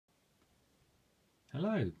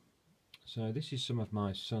Hello, so this is some of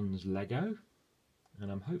my son's Lego and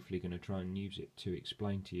I'm hopefully going to try and use it to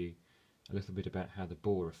explain to you a little bit about how the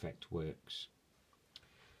Bohr effect works.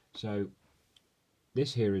 So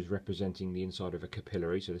this here is representing the inside of a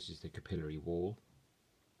capillary, so this is the capillary wall.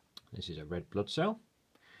 This is a red blood cell,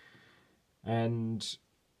 and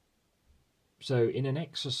so in an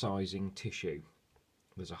exercising tissue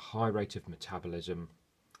there's a high rate of metabolism,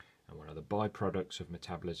 and one of the byproducts of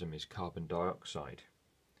metabolism is carbon dioxide.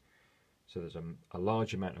 So there's a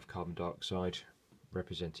large amount of carbon dioxide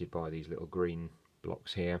represented by these little green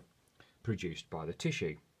blocks here, produced by the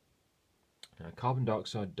tissue. Now, carbon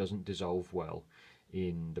dioxide doesn't dissolve well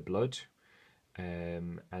in the blood,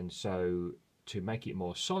 and so to make it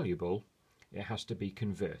more soluble it has to be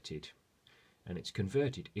converted, and it's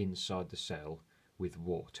converted inside the cell with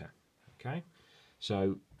water. Okay,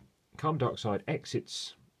 so carbon dioxide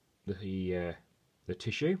exits the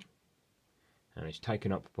tissue and it's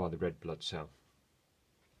taken up by the red blood cell,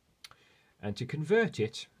 and to convert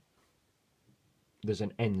it there's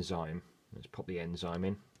an enzyme. Let's pop the enzyme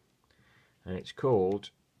in, and it's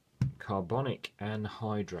called carbonic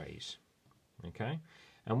anhydrase. Okay,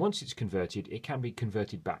 and once it's converted it can be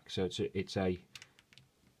converted back, so it's a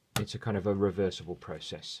kind of a reversible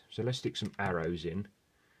process. So let's stick some arrows in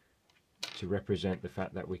to represent the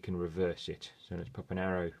fact that we can reverse it. So let's pop an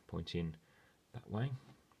arrow pointing that way,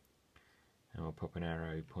 and I'll pop an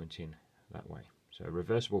arrow pointing that way. So a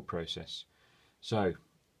reversible process. So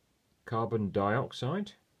carbon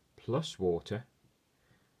dioxide plus water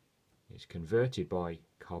is converted by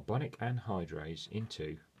carbonic anhydrase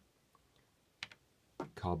into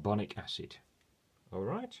carbonic acid.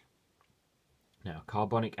 Alright? Now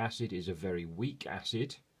carbonic acid is a very weak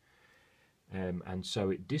acid, and so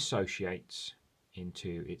it dissociates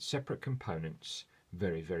into its separate components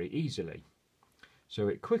very, very easily. So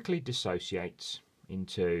it quickly dissociates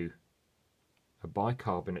into a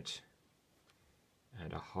bicarbonate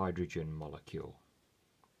and a hydrogen molecule.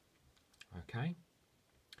 Okay,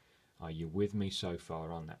 are you with me so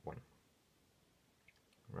far on that one?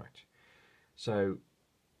 Right, so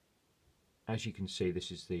as you can see,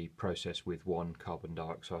 this is the process with one carbon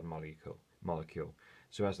dioxide molecule.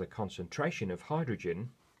 So as the concentration of hydrogen,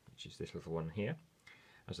 which is this little one here,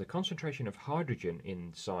 as the concentration of hydrogen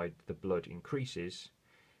inside the blood increases,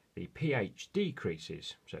 the pH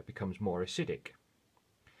decreases, so it becomes more acidic.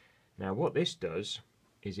 Now what this does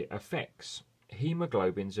is it affects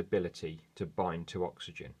hemoglobin's ability to bind to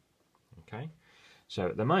oxygen. Okay, so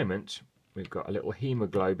at the moment we've got a little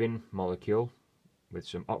hemoglobin molecule with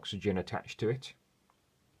some oxygen attached to it.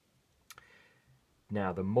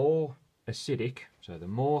 Now the more acidic, so the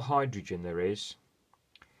more hydrogen there is,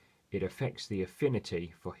 it affects the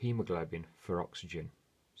affinity for hemoglobin for oxygen.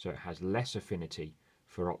 So it has less affinity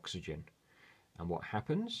for oxygen. And what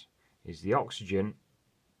happens is the oxygen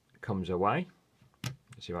comes away.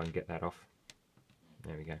 Let's see if I can get that off.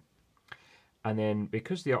 There we go. And then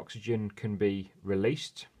because the oxygen can be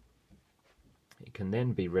released, it can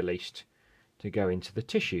then be released to go into the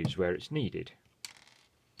tissues where it's needed.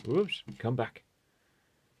 Whoops, come back.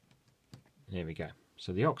 There we go.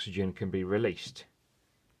 So the oxygen can be released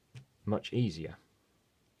much easier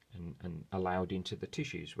and allowed into the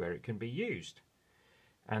tissues where it can be used.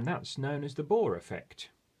 And that's known as the Bohr effect.